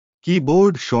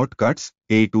Keyboard shortcuts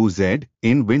A to Z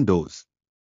in Windows.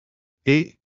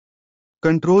 A.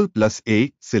 Ctrl plus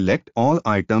A, select all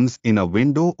items in a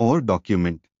window or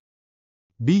document.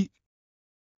 B.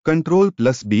 Ctrl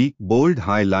plus B, bold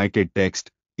highlighted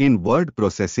text in word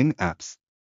processing apps.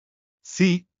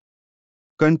 C.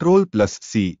 Ctrl plus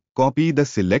C, copy the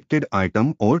selected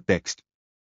item or text.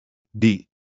 D.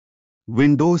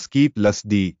 Windows key plus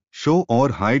D, show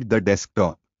or hide the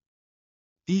desktop.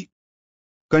 E.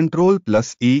 Ctrl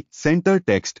plus E, center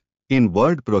text in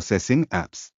word processing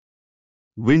apps.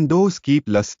 Windows key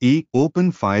plus E,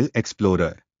 open File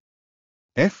Explorer.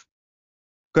 F.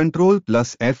 Ctrl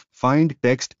plus F, find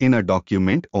text in a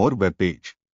document or web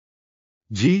page.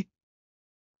 G.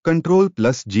 Ctrl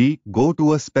plus G, go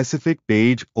to a specific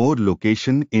page or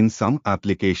location in some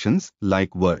applications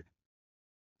like Word.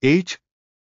 H.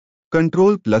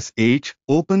 Ctrl plus H,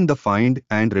 open the Find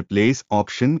and Replace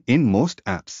option in most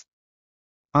apps.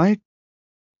 I.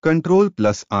 Ctrl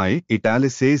plus I,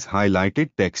 italicize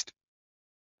highlighted text.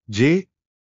 J.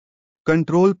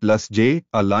 Ctrl plus J,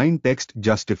 align text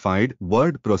justified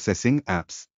word processing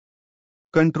apps.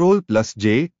 Ctrl plus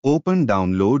J, open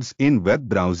downloads in web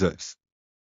browsers.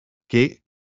 K.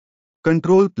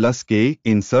 Ctrl plus K,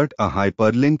 insert a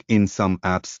hyperlink in some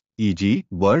apps, e.g.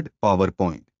 Word,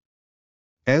 PowerPoint.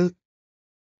 L.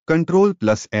 Ctrl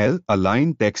plus L,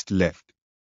 align text left.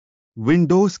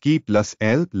 Windows key plus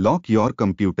L, lock your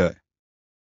computer.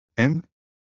 M.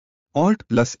 Alt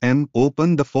plus M,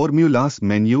 open the formulas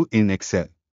menu in Excel.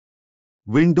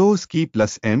 Windows key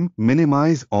plus M,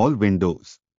 minimize all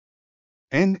windows.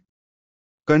 N.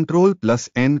 Ctrl plus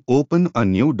N, open a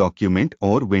new document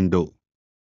or window.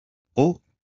 O.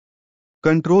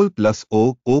 Ctrl plus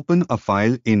O, open a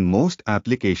file in most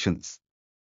applications.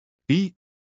 P.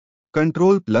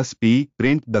 Ctrl plus P,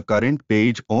 print the current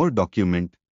page or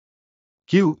document.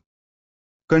 Q.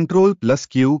 Ctrl plus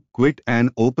Q, quit an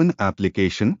open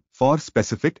application for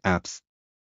specific apps.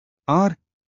 R.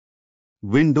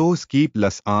 Windows key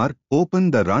plus R,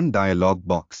 open the Run dialog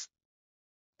box.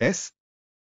 S.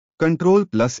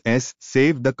 Ctrl plus S,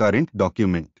 save the current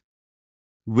document.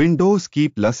 Windows key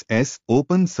plus S,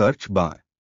 open search bar.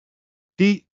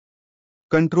 T.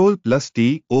 Ctrl plus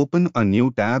T, open a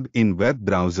new tab in web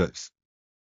browsers.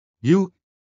 U.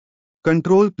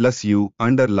 Ctrl plus U,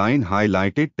 underline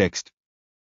highlighted text.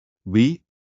 V.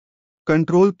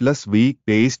 Ctrl plus V,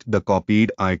 paste the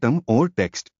copied item or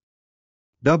text.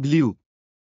 W.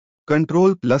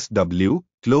 Ctrl plus W,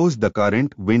 close the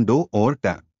current window or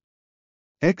tab.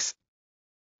 X.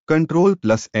 Ctrl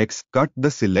plus X, cut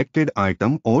the selected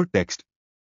item or text.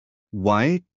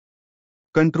 Y.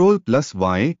 Ctrl plus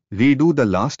Y, redo the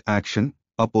last action,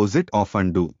 opposite of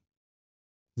undo.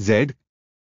 Z.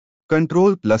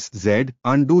 Ctrl plus Z,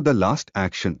 undo the last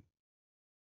action.